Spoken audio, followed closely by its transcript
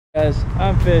Guys,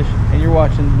 I'm Fish, and you're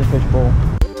watching the Fish Bowl.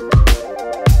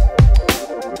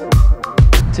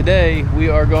 Today, we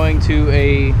are going to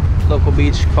a local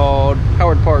beach called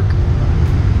Howard Park.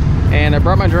 And I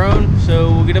brought my drone,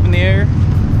 so we'll get up in the air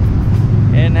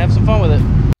and have some fun with it.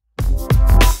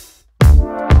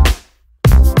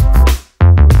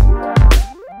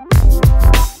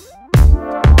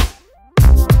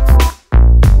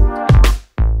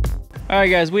 Alright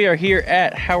guys, we are here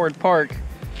at Howard Park.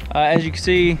 As you can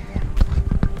see,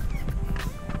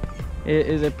 it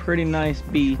is a pretty nice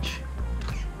beach.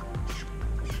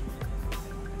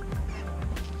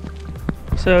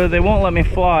 So they won't let me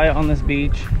fly on this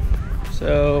beach,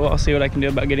 so I'll see what I can do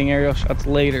about getting aerial shots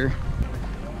later.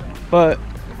 But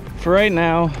for right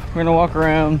now, we're gonna walk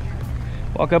around,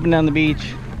 walk up and down the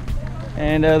beach,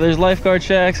 and there's lifeguard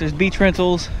shacks, there's beach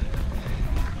rentals.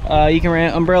 You can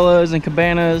rent umbrellas and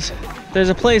cabanas. There's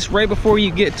a place right before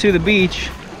you get to the beach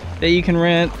that you can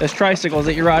rent. There's tricycles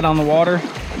that you ride on the water,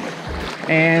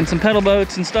 and some pedal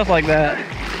boats and stuff like that.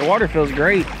 The water feels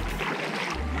great.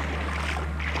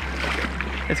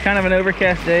 It's kind of an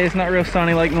overcast day. It's not real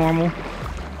sunny like normal.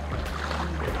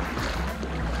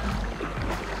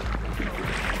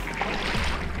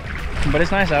 But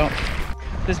it's nice out.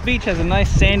 This beach has a nice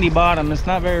sandy bottom. It's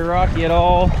not very rocky at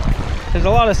all. There's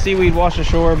a lot of seaweed washed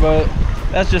ashore, but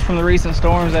that's just from the recent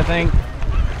storms, I think.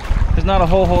 There's not a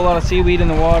whole lot of seaweed in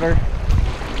the water.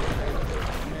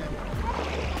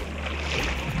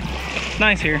 It's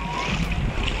nice here.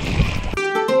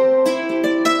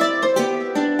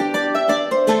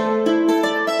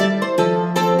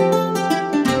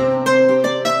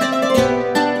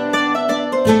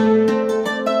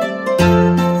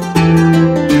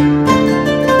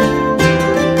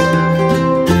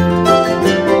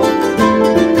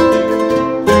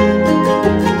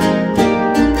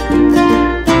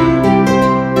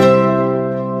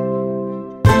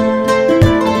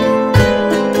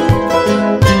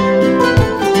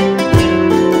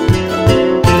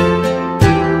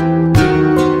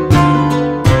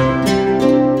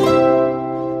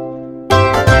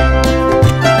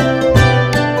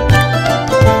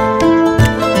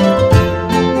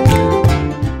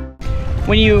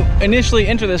 When you initially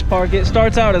enter this park, it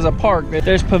starts out as a park.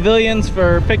 There's pavilions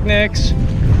for picnics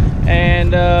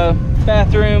and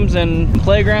bathrooms and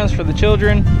playgrounds for the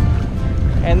children.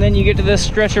 And then you get to this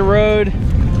stretch of road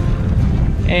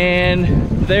and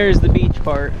there's the beach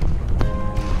part.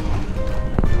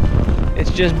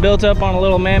 It's just built up on a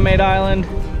little man-made island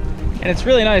and it's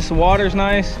really nice. The water's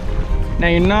nice. Now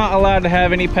you're not allowed to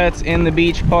have any pets in the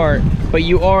beach part, but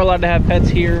you are allowed to have pets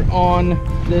here on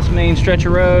this main stretch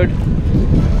of road.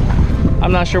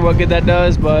 I'm not sure what good that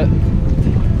does, but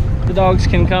the dogs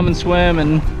can come and swim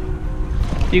and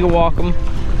you can walk them.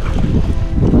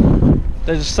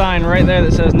 There's a sign right there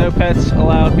that says no pets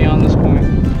allowed beyond this point.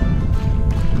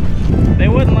 They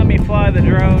wouldn't let me fly the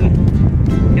drone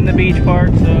in the beach park,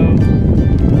 so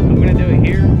I'm gonna do it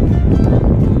here.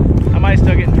 I might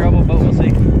still get in trouble, but we'll see.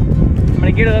 I'm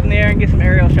gonna get it up in the air and get some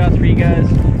aerial shots for you guys.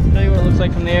 Show you what it looks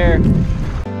like from the air.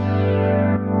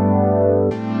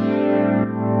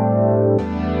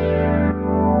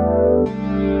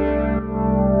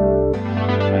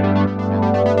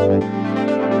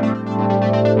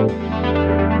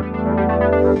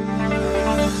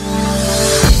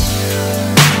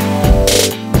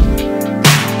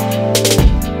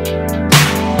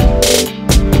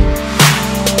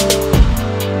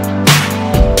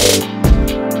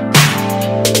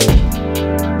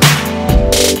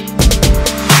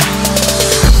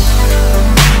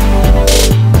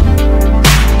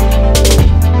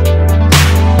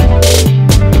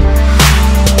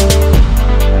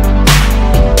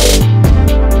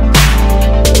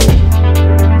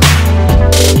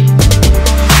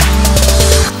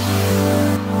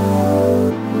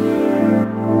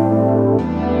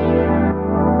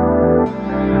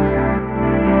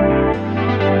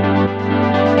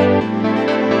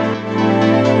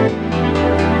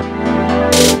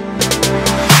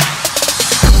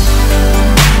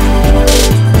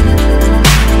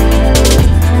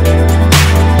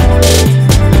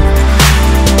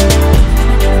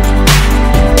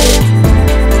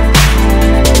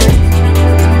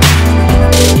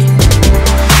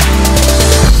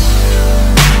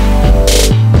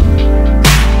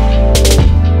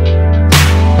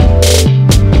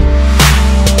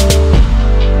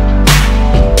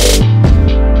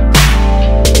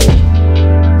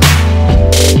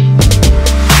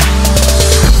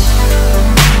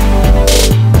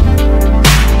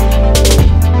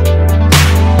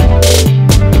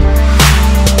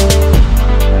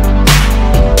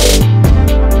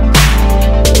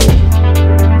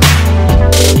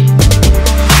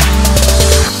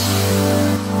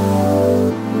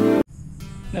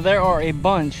 Now there are a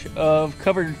bunch of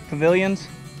covered pavilions,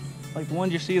 like the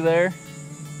ones you see there,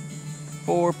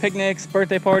 for picnics,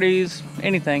 birthday parties,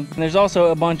 anything. And there's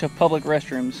also a bunch of public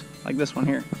restrooms, like this one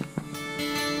here.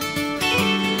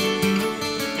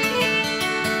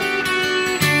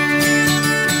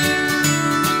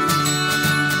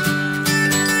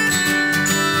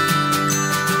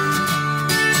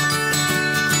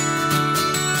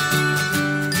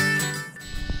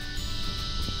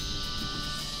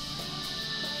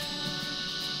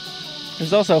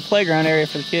 There's also a playground area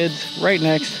for the kids right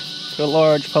next to a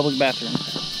large public bathroom.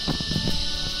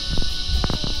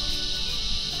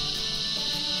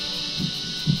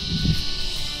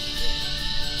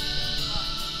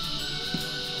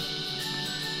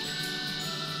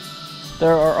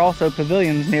 There are also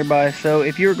pavilions nearby, so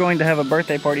if you're going to have a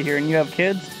birthday party here and you have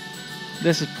kids,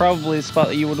 this is probably the spot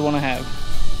that you would want to have.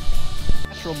 The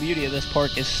natural beauty of this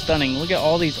park is stunning. Look at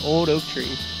all these old oak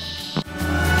trees.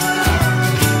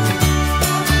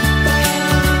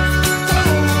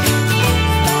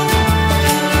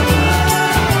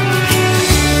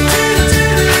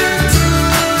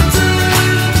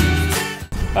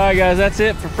 Alright guys, that's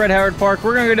it for Fred Howard Park.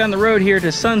 We're going to go down the road here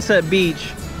to Sunset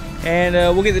Beach, and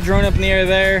we'll get the drone up in the air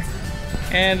there,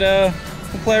 and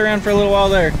we'll play around for a little while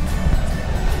there.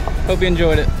 Hope you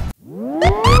enjoyed it.